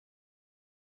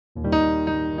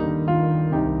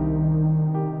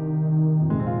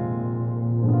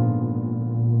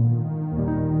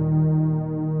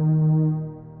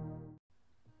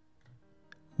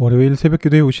월요일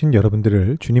새벽기도에 오신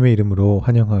여러분들을 주님의 이름으로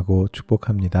환영하고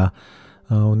축복합니다.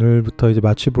 오늘부터 이제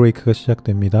마치 브레이크가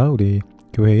시작됩니다. 우리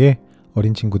교회의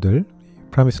어린 친구들,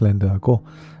 프라미스랜드하고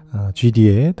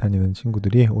GD에 다니는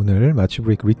친구들이 오늘 마치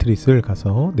브레이크 리트릿을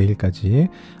가서 내일까지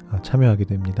참여하게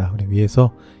됩니다. 우리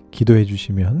위에서 기도해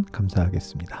주시면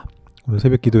감사하겠습니다. 오늘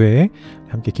새벽기도회에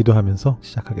함께 기도하면서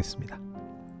시작하겠습니다.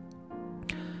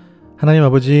 하나님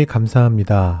아버지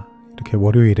감사합니다. 이렇게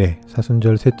월요일에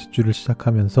사순절 셋째 주를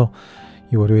시작하면서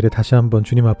이 월요일에 다시 한번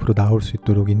주님 앞으로 나올 수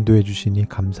있도록 인도해 주시니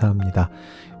감사합니다.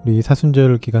 우리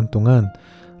사순절 기간 동안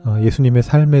예수님의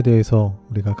삶에 대해서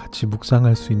우리가 같이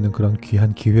묵상할 수 있는 그런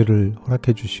귀한 기회를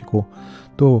허락해 주시고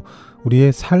또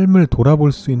우리의 삶을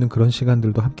돌아볼 수 있는 그런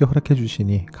시간들도 함께 허락해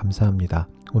주시니 감사합니다.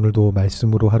 오늘도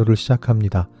말씀으로 하루를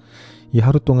시작합니다. 이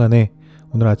하루 동안에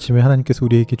오늘 아침에 하나님께서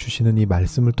우리에게 주시는 이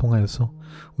말씀을 통하여서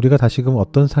우리가 다시금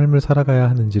어떤 삶을 살아가야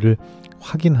하는지를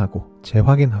확인하고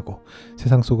재확인하고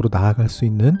세상 속으로 나아갈 수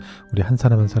있는 우리 한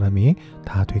사람 한 사람이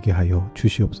다 되게 하여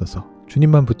주시옵소서.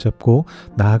 주님만 붙잡고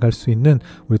나아갈 수 있는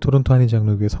우리 토론토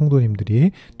한인장로교회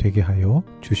성도님들이 되게 하여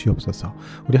주시옵소서.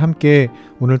 우리 함께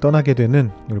오늘 떠나게 되는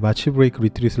우리 마치 브레이크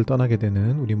리트릿을 떠나게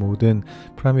되는 우리 모든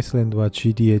프라미스랜드와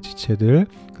GD의 지체들,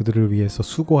 그들을 위해서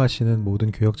수고하시는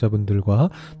모든 교역자분들과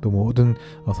또 모든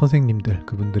선생님들,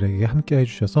 그분들에게 함께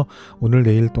해주셔서 오늘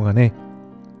내일 동안에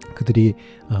그들이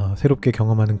새롭게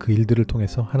경험하는 그 일들을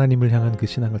통해서 하나님을 향한 그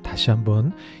신앙을 다시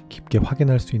한번 깊게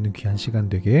확인할 수 있는 귀한 시간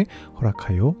되게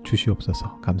허락하여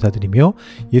주시옵소서. 감사드리며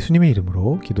예수님의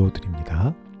이름으로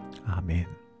기도드립니다. 아멘.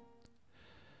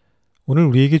 오늘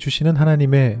우리에게 주시는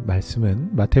하나님의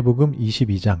말씀은 마태복음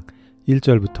 22장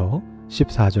 1절부터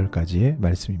 14절까지의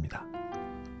말씀입니다.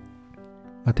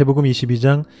 마태복음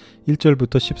 22장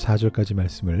 1절부터 14절까지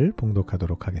말씀을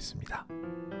봉독하도록 하겠습니다.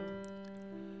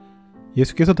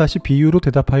 예수께서 다시 비유로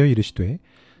대답하여 이르시되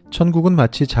천국은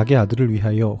마치 자기 아들을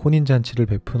위하여 혼인잔치를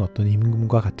베푼 어떤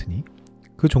임금과 같으니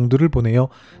그 종들을 보내어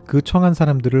그 청한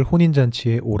사람들을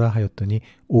혼인잔치에 오라 하였더니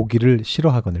오기를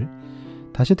싫어하거늘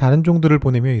다시 다른 종들을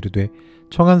보내며 이르되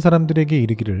청한 사람들에게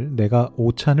이르기를 내가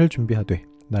오찬을 준비하되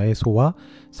나의 소와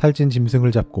살찐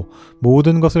짐승을 잡고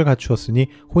모든 것을 갖추었으니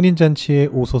혼인잔치에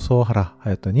오소서 하라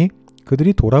하였더니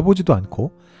그들이 돌아보지도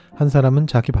않고 한 사람은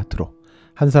자기 밭으로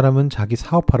한 사람은 자기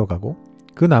사업하러 가고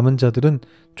그 남은 자들은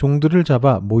종들을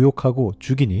잡아 모욕하고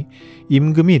죽이니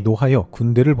임금이 노하여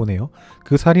군대를 보내어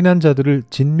그 살인한 자들을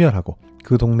진멸하고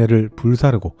그 동네를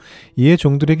불사르고 이에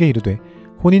종들에게 이르되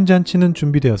혼인잔치는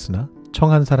준비되었으나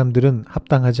청한 사람들은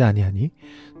합당하지 아니하니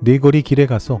네 거리 길에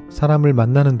가서 사람을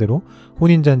만나는 대로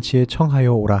혼인잔치에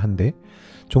청하여 오라 한대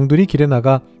종들이 길에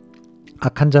나가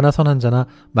악한 자나 선한 자나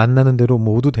만나는 대로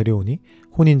모두 데려오니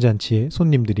혼인잔치에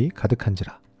손님들이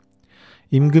가득한지라.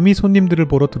 임금이 손님들을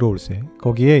보러 들어올세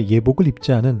거기에 예복을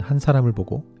입지 않은 한 사람을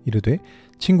보고 이르되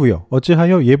친구여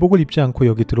어찌하여 예복을 입지 않고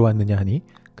여기 들어왔느냐 하니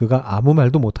그가 아무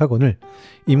말도 못하거늘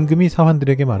임금이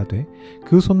사환들에게 말하되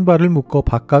그 손발을 묶어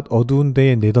바깥 어두운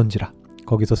데에 내던지라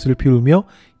거기서 슬피 울며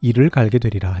이를 갈게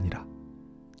되리라 하니라.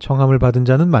 청함을 받은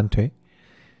자는 많되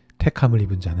택함을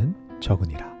입은 자는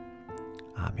적으니라.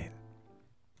 아멘.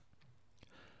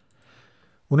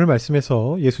 오늘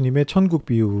말씀에서 예수님의 천국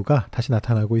비유가 다시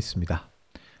나타나고 있습니다.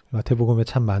 마태복음에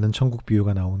참 많은 천국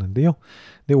비유가 나오는데요.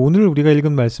 근데 오늘 우리가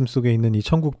읽은 말씀 속에 있는 이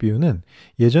천국 비유는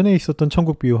예전에 있었던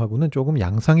천국 비유하고는 조금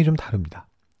양상이 좀 다릅니다.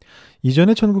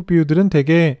 이전의 천국 비유들은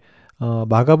대개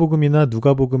마가복음이나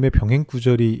누가복음의 병행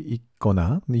구절이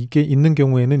있거나 이게 있는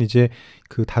경우에는 이제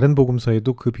그 다른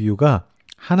복음서에도 그 비유가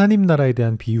하나님 나라에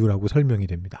대한 비유라고 설명이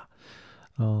됩니다.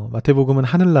 마태복음은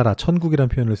하늘나라, 천국이라는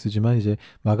표현을 쓰지만 이제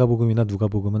마가복음이나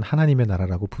누가복음은 하나님의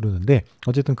나라라고 부르는데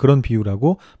어쨌든 그런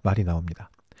비유라고 말이 나옵니다.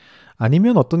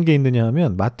 아니면 어떤 게 있느냐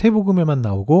하면 마태복음에만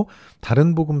나오고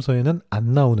다른 복음서에는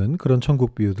안 나오는 그런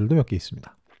천국 비유들도 몇 개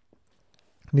있습니다.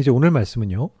 근데 이제 오늘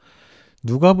말씀은요.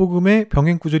 누가복음에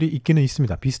병행 구절이 있기는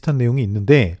있습니다. 비슷한 내용이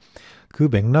있는데 그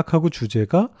맥락하고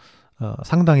주제가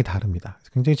상당히 다릅니다.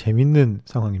 굉장히 재밌는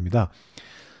상황입니다.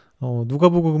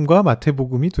 누가복음과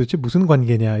마태복음이 도대체 무슨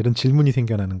관계냐 이런 질문이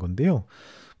생겨나는 건데요.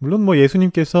 물론 뭐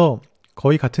예수님께서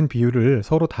거의 같은 비유를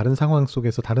서로 다른 상황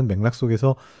속에서 다른 맥락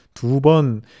속에서 두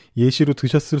번 예시로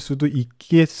드셨을 수도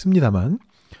있겠습니다만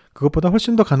그것보다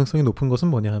훨씬 더 가능성이 높은 것은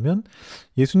뭐냐 하면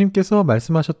예수님께서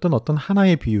말씀하셨던 어떤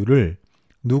하나의 비유를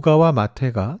누가와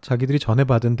마태가 자기들이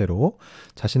전해받은 대로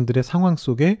자신들의 상황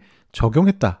속에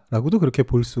적용했다라고도 그렇게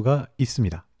볼 수가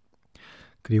있습니다.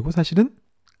 그리고 사실은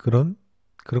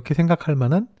그렇게 생각할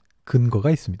만한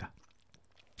근거가 있습니다.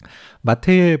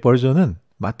 마태의 버전은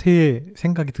마태의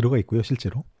생각이 들어가 있고요.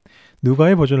 실제로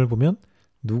누가의 버전을 보면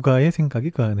누가의 생각이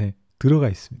그 안에 들어가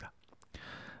있습니다.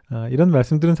 이런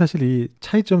말씀들은 사실 이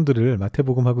차이점들을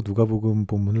마태복음하고 누가복음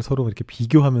본문을 서로 이렇게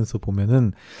비교하면서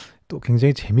보면은 또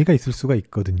굉장히 재미가 있을 수가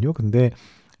있거든요. 근데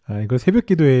이걸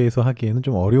새벽기도회에서 하기에는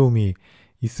좀 어려움이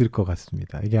있을 것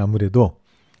같습니다. 이게 아무래도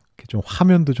이렇게 좀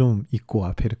화면도 좀 있고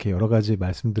앞에 이렇게 여러 가지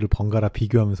말씀들을 번갈아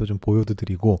비교하면서 좀 보여도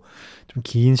드리고 좀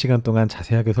긴 시간 동안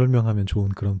자세하게 설명하면 좋은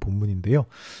그런 본문인데요.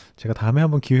 제가 다음에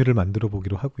한번 기회를 만들어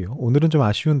보기로 하고요. 오늘은 좀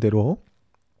아쉬운 대로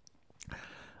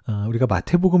우리가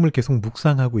마태복음을 계속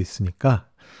묵상하고 있으니까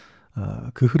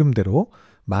그 흐름대로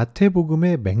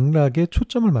마태복음의 맥락에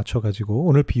초점을 맞춰가지고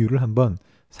오늘 비유를 한번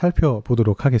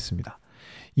살펴보도록 하겠습니다.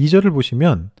 2절을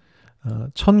보시면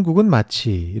천국은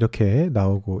마치 이렇게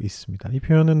나오고 있습니다. 이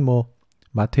표현은 뭐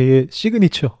마태의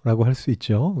시그니처라고 할 수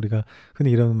있죠. 우리가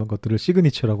흔히 이런 것들을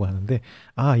시그니처라고 하는데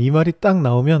이 말이 딱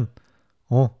나오면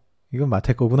이건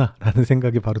마태 거구나 라는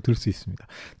생각이 바로 들 수 있습니다.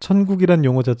 천국이란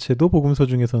용어 자체도 복음서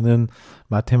중에서는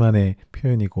마태만의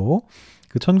표현이고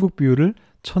그 천국 비유를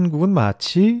천국은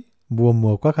마치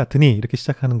무엇과 같으니 이렇게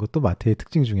시작하는 것도 마태의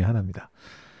특징 중에 하나입니다.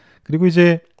 그리고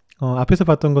이제 앞에서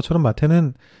봤던 것처럼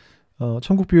마태는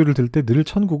천국 비유를 들 때 늘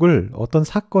천국을 어떤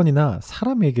사건이나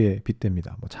사람에게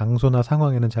빗댑니다. 뭐 장소나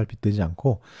상황에는 잘 빗대지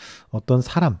않고 어떤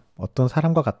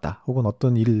사람과 같다 혹은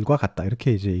어떤 일과 같다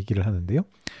이렇게 이제 얘기를 하는데요.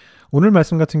 오늘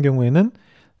말씀 같은 경우에는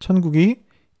천국이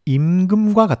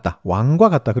임금과 같다, 왕과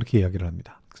같다 그렇게 이야기를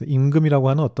합니다. 그래서 임금이라고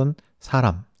하는 어떤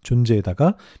사람,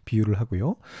 존재에다가 비유를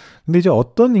하고요. 근데 이제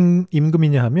어떤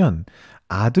임금이냐 하면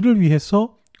아들을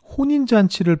위해서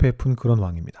혼인잔치를 베푼 그런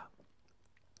왕입니다.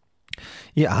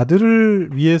 이 아들을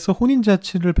위해서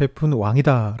혼인잔치를 베푼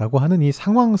왕이다라고 하는 이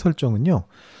상황 설정은요.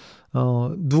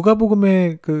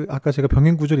 누가복음에 아까 제가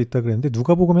병행 구절이 있다 그랬는데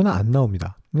누가복음에는 안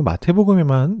나옵니다.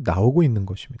 마태복음에만 나오고 있는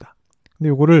것입니다.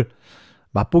 근데 이거를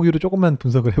맛보기로 조금만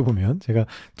분석을 해보면 제가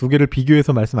두 개를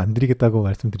비교해서 말씀 안 드리겠다고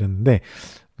말씀드렸는데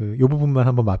이 부분만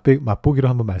한번 맛보기로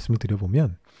한번 말씀을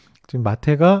드려보면 지금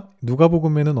마태가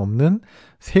누가복음에는 없는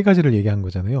세 가지를 얘기한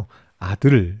거잖아요.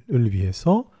 아들을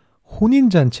위해서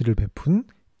혼인잔치를 베푼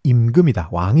임금이다,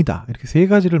 왕이다 이렇게 세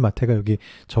가지를 마태가 여기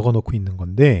적어놓고 있는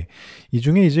건데 이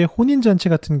중에 이제 혼인잔치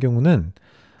같은 경우는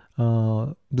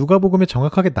누가복음에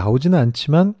정확하게 나오지는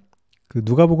않지만 그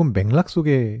누가복음 맥락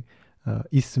속에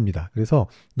있습니다. 그래서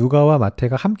누가와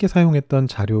마태가 함께 사용했던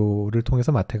자료를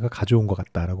통해서 마태가 가져온 것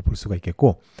같다라고 볼 수가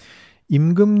있겠고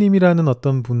임금님이라는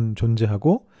어떤 분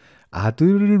존재하고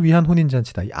아들을 위한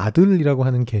혼인잔치다. 이 아들이라고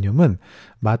하는 개념은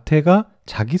마태가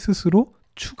자기 스스로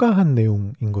추가한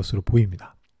내용인 것으로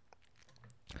보입니다.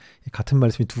 같은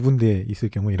말씀이 두 군데에 있을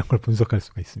경우 이런 걸 분석할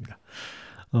수가 있습니다.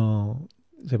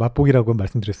 이제 맛보기라고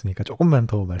말씀드렸으니까 조금만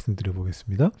더 말씀드려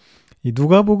보겠습니다. 이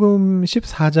누가복음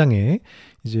 14장에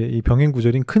이제 이 병행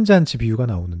구절인 큰 잔치 비유가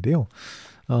나오는데요.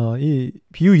 이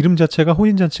비유 이름 자체가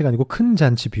혼인잔치가 아니고 큰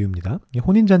잔치 비유입니다.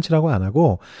 혼인잔치라고 안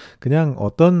하고 그냥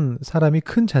어떤 사람이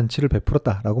큰 잔치를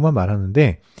베풀었다라고만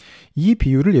말하는데 이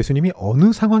비유를 예수님이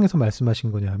어느 상황에서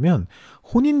말씀하신 거냐 하면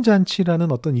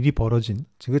혼인잔치라는 어떤 일이 벌어진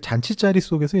그 잔치 자리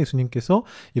속에서 예수님께서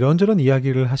이런저런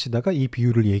이야기를 하시다가 이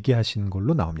비유를 얘기하신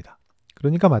걸로 나옵니다.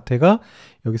 그러니까 마태가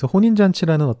여기서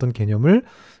혼인잔치라는 어떤 개념을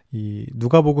이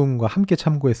누가복음과 함께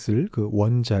참고했을 그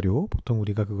원자료, 보통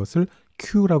우리가 그것을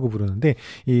Q라고 부르는데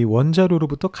이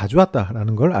원자료로부터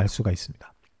가져왔다라는 걸 알 수가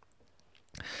있습니다.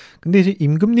 근데 이제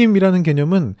임금님이라는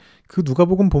개념은 그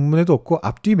누가복음 본문에도 없고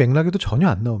앞뒤 맥락에도 전혀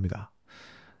안 나옵니다.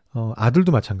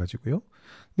 아들도 마찬가지고요.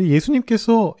 근데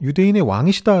예수님께서 유대인의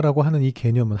왕이시다라고 하는 이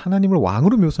개념은 하나님을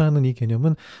왕으로 묘사하는 이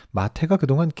개념은 마태가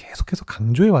그동안 계속해서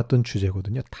강조해왔던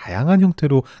주제거든요. 다양한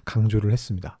형태로 강조를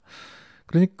했습니다.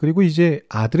 그리고 이제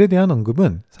아들에 대한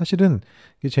언급은 사실은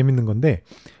재밌는 건데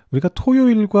우리가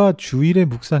토요일과 주일에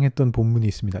묵상했던 본문이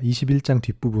있습니다. 21장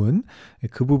뒷부분,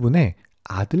 그 부분에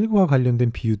아들과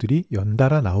관련된 비유들이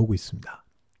연달아 나오고 있습니다.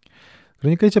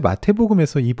 그러니까 이제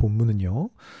마태복음에서 이 본문은요.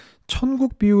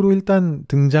 천국 비유로 일단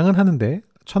등장은 하는데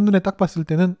첫눈에 딱 봤을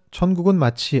때는 천국은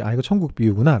마치 이거 천국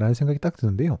비유구나 라는 생각이 딱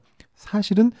드는데요.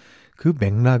 사실은 그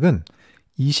맥락은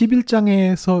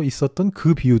 21장에서 있었던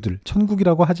그 비유들,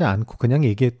 천국이라고 하지 않고 그냥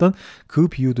얘기했던 그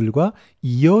비유들과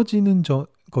이어지는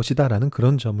것이다라는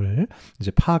그런 점을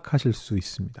이제 파악하실 수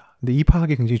있습니다. 근데 이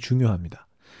파악이 굉장히 중요합니다.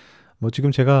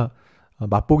 지금 제가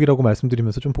맛보기라고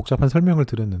말씀드리면서 좀 복잡한 설명을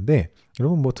드렸는데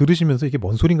여러분 들으시면서 이게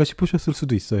뭔 소린가 싶으셨을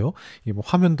수도 있어요. 이게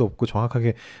화면도 없고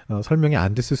정확하게 설명이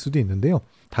안 됐을 수도 있는데요.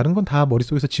 다른 건 다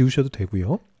머릿속에서 지우셔도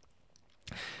되고요.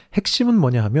 핵심은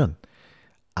뭐냐 하면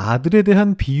아들에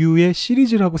대한 비유의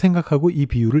시리즈라고 생각하고 이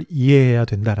비유를 이해해야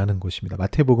된다라는 것입니다.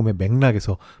 마태복음의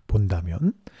맥락에서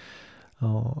본다면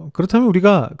그렇다면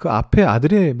우리가 그 앞에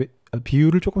아들의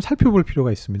비유를 조금 살펴볼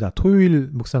필요가 있습니다. 토요일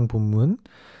묵상 본문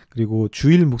그리고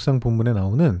주일 묵상 본문에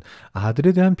나오는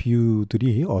아들에 대한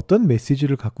비유들이 어떤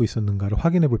메시지를 갖고 있었는가를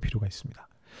확인해 볼 필요가 있습니다.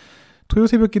 토요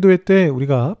새벽 기도회 때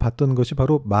우리가 봤던 것이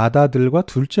바로 맏아들과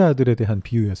둘째 아들에 대한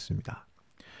비유였습니다.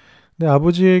 근데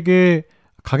아버지에게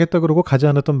가겠다 그러고 가지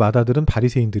않았던 맏아들은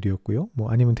바리새인들이었고요.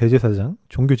 아니면 대제사장,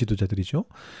 종교 지도자들이죠.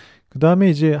 그 다음에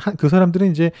이제 그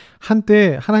사람들은 이제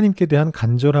한때 하나님께 대한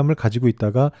간절함을 가지고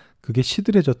있다가 그게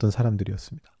시들해졌던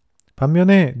사람들이었습니다.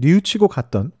 반면에 뉘우치고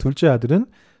갔던 둘째 아들은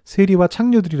세리와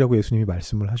창녀들이라고 예수님이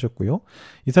말씀을 하셨고요.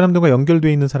 이 사람들과 연결되어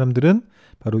있는 사람들은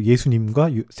바로 예수님과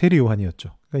세리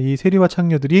요한이었죠. 그러니까 이 세리와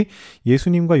창녀들이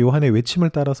예수님과 요한의 외침을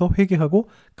따라서 회개하고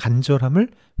간절함을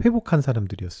회복한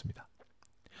사람들이었습니다.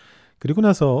 그리고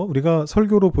나서 우리가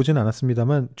설교로 보진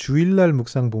않았습니다만 주일날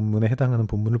묵상 본문에 해당하는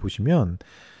본문을 보시면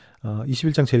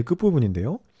 21장 제일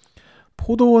끝부분인데요.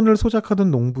 포도원을 소작하던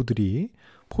농부들이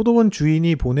포도원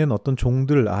주인이 보낸 어떤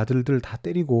종들, 아들들 다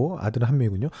때리고, 아들은 한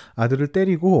명이군요. 아들을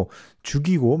때리고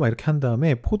죽이고 막 이렇게 한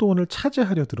다음에 포도원을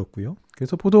차지하려 들었고요.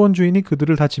 그래서 포도원 주인이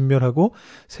그들을 다 진멸하고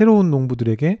새로운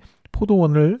농부들에게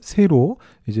포도원을 새로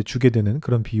이제 주게 되는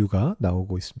그런 비유가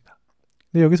나오고 있습니다.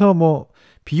 근데 여기서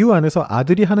비유 안에서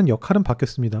아들이 하는 역할은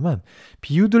바뀌었습니다만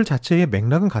비유들 자체의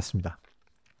맥락은 같습니다.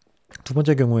 두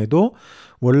번째 경우에도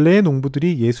원래의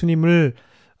농부들이 예수님을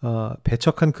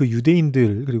배척한 그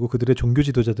유대인들 그리고 그들의 종교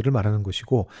지도자들을 말하는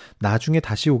것이고 나중에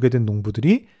다시 오게 된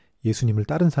농부들이 예수님을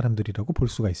따른 사람들이라고 볼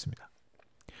수가 있습니다.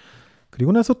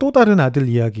 그리고 나서 또 다른 아들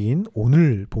이야기인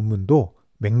오늘 본문도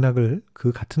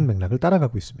그 같은 맥락을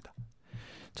따라가고 있습니다.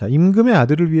 자, 임금의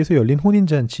아들을 위해서 열린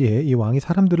혼인잔치에 이 왕이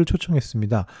사람들을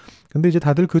초청했습니다. 근데 이제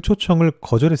다들 그 초청을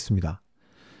거절했습니다.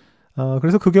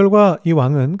 그래서 그 결과 이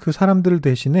왕은 그 사람들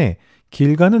대신에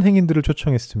길 가는 행인들을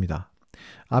초청했습니다.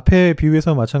 앞에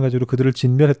비유에서 마찬가지로 그들을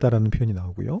진멸했다라는 표현이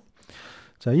나오고요.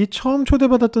 자, 이 처음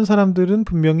초대받았던 사람들은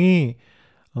분명히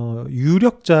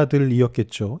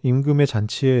유력자들이었겠죠. 임금의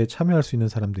잔치에 참여할 수 있는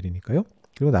사람들이니까요.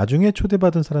 그리고 나중에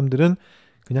초대받은 사람들은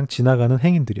그냥 지나가는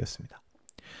행인들이었습니다.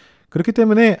 그렇기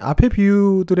때문에 앞의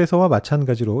비유들에서와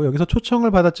마찬가지로 여기서 초청을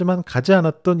받았지만 가지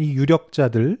않았던 이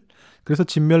유력자들, 그래서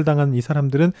진멸당한 이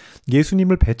사람들은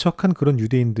예수님을 배척한 그런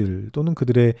유대인들 또는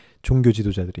그들의 종교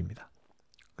지도자들입니다.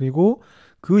 그리고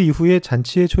그 이후에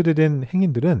잔치에 초대된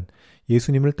행인들은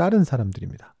예수님을 따른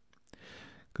사람들입니다.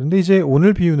 그런데 이제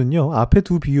오늘 비유는요, 앞의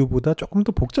두 비유보다 조금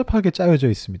더 복잡하게 짜여져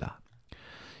있습니다.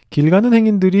 길 가는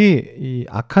행인들이 이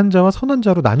악한 자와 선한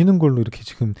자로 나뉘는 걸로 이렇게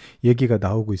지금 얘기가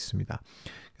나오고 있습니다.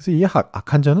 그래서 이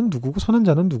악한 자는 누구고 선한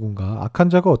자는 누군가?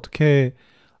 악한 자가 어떻게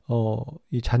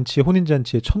이 잔치에,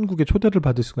 혼인잔치에 천국에 초대를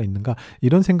받을 수가 있는가?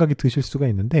 이런 생각이 드실 수가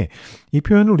있는데 이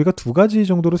표현을 우리가 두 가지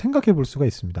정도로 생각해 볼 수가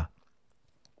있습니다.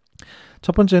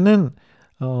 첫 번째는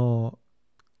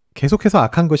계속해서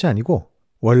악한 것이 아니고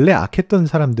원래 악했던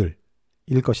사람들일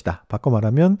것이다. 바꿔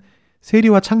말하면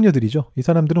세리와 창녀들이죠. 이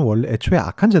사람들은 원래 애초에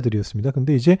악한 자들이었습니다.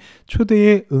 근데 이제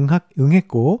초대에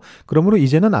응했고 그러므로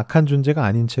이제는 악한 존재가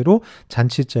아닌 채로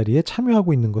잔치 자리에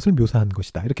참여하고 있는 것을 묘사한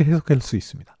것이다. 이렇게 해석할 수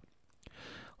있습니다.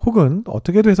 혹은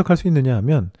어떻게도 해석할 수 있느냐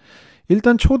하면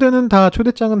일단 초대장은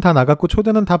다 나갔고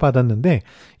초대는 다 받았는데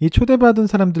이 초대받은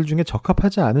사람들 중에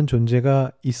적합하지 않은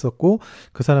존재가 있었고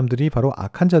그 사람들이 바로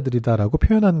악한 자들이다라고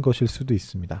표현한 것일 수도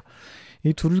있습니다.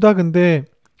 이 둘 다 근데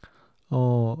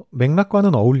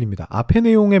맥락과는 어울립니다. 앞의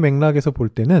내용의 맥락에서 볼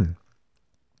때는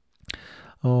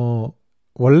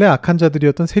원래 악한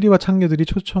자들이었던 세리와 창녀들이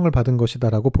초청을 받은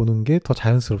것이다라고 보는 게 더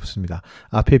자연스럽습니다.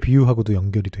 앞의 비유하고도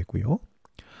연결이 되고요.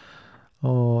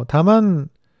 다만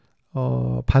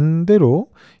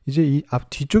반대로 이제 이 앞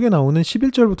뒤쪽에 나오는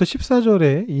 11절부터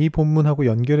 14절에 이 본문하고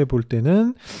연결해 볼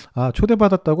때는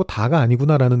초대받았다고 다가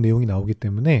아니구나라는 내용이 나오기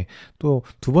때문에 또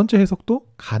두 번째 해석도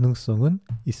가능성은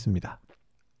있습니다.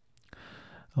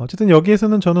 어쨌든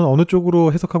여기에서는 저는 어느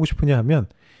쪽으로 해석하고 싶으냐 하면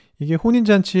이게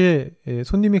혼인잔치에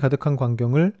손님이 가득한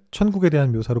광경을 천국에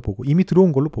대한 묘사로 보고 이미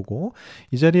들어온 걸로 보고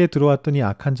이 자리에 들어왔던 이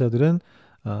악한 자들은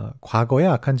과거의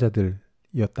악한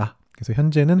자들이었다. 그래서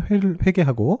현재는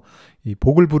회개하고 이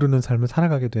복을 부르는 삶을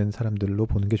살아가게 된 사람들로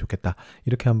보는 게 좋겠다.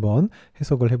 이렇게 한번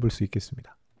해석을 해볼 수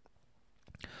있겠습니다.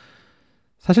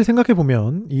 사실 생각해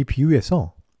보면 이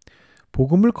비유에서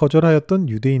복음을 거절하였던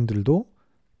유대인들도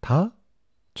다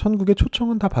천국의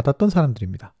초청은 다 받았던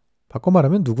사람들입니다. 바꿔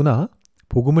말하면 누구나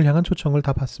복음을 향한 초청을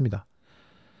다 받습니다.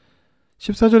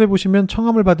 14절에 보시면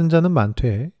청함을 받은 자는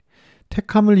많되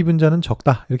택함을 입은 자는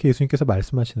적다. 이렇게 예수님께서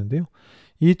말씀하시는데요.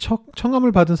 이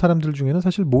청함을 받은 사람들 중에는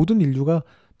사실 모든 인류가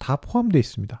다 포함되어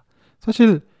있습니다.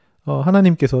 사실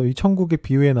하나님께서 이 천국의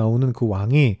비유에 나오는 그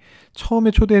왕이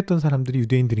처음에 초대했던 사람들이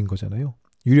유대인들인 거잖아요.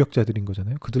 유력자들인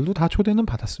거잖아요. 그들도 다 초대는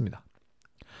받았습니다.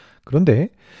 그런데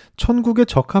천국에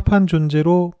적합한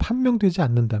존재로 판명되지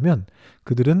않는다면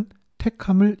그들은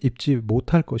택함을 입지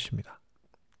못할 것입니다.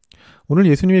 오늘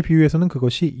예수님의 비유에서는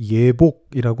그것이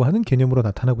예복이라고 하는 개념으로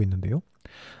나타나고 있는데요.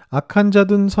 악한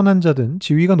자든 선한 자든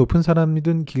지위가 높은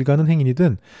사람이든 길 가는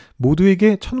행인이든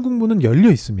모두에게 천국 문은 열려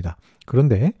있습니다.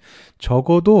 그런데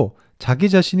적어도 자기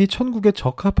자신이 천국에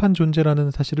적합한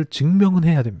존재라는 사실을 증명은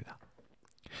해야 됩니다.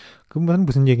 그 말은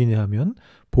무슨 얘기냐 하면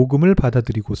복음을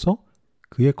받아들이고서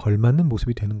그에 걸맞는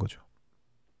모습이 되는 거죠.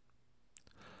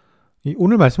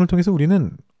 오늘 말씀을 통해서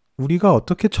우리가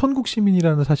어떻게 천국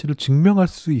시민이라는 사실을 증명할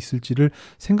수 있을지를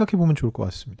생각해 보면 좋을 것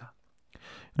같습니다.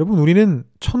 여러분, 우리는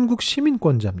천국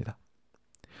시민권자입니다.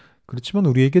 그렇지만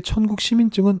우리에게 천국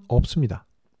시민증은 없습니다.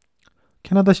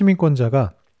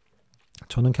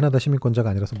 저는 캐나다 시민권자가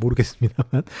아니라서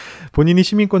모르겠습니다만 본인이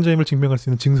시민권자임을 증명할 수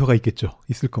있는 증서가 있겠죠.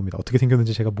 있을 겁니다. 어떻게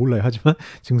생겼는지 제가 몰라요. 하지만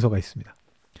증서가 있습니다.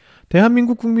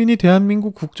 대한민국 국민이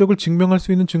대한민국 국적을 증명할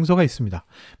수 있는 증서가 있습니다.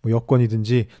 뭐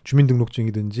여권이든지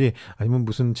주민등록증이든지 아니면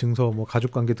무슨 증서, 뭐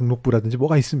가족관계 등록부라든지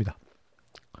뭐가 있습니다.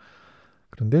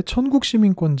 그런데 천국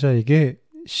시민권자에게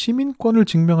시민권을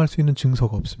증명할 수 있는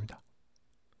증서가 없습니다.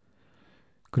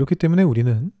 그렇기 때문에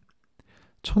우리는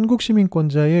천국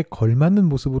시민권자에 걸맞는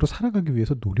모습으로 살아가기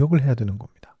위해서 노력을 해야 되는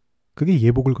겁니다. 그게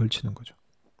예복을 걸치는 거죠.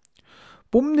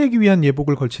 뽐내기 위한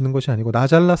예복을 걸치는 것이 아니고 나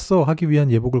잘났어 하기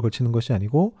위한 예복을 걸치는 것이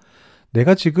아니고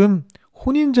내가 지금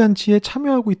혼인잔치에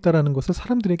참여하고 있다는 것을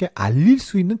사람들에게 알릴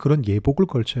수 있는 그런 예복을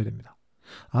걸쳐야 됩니다.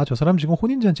 아, 저 사람 지금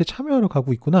혼인잔치에 참여하러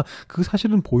가고 있구나. 그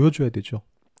사실은 보여줘야 되죠.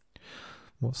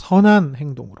 뭐 선한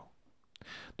행동으로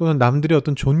또는 남들의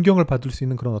어떤 존경을 받을 수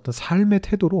있는 그런 어떤 삶의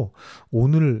태도로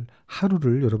오늘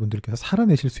하루를 여러분들께서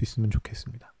살아내실 수 있으면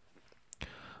좋겠습니다.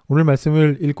 오늘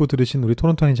말씀을 읽고 들으신 우리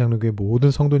토론토 장로교회 모든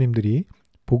성도님들이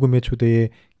복음의 초대에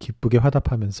기쁘게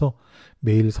화답하면서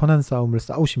매일 선한 싸움을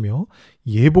싸우시며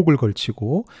예복을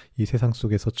걸치고 이 세상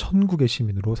속에서 천국의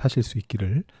시민으로 사실 수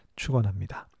있기를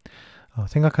축원합니다.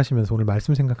 생각하시면서 오늘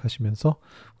말씀 생각하시면서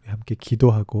우리 함께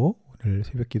기도하고 오늘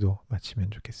새벽기도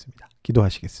마치면 좋겠습니다.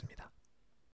 기도하시겠습니다.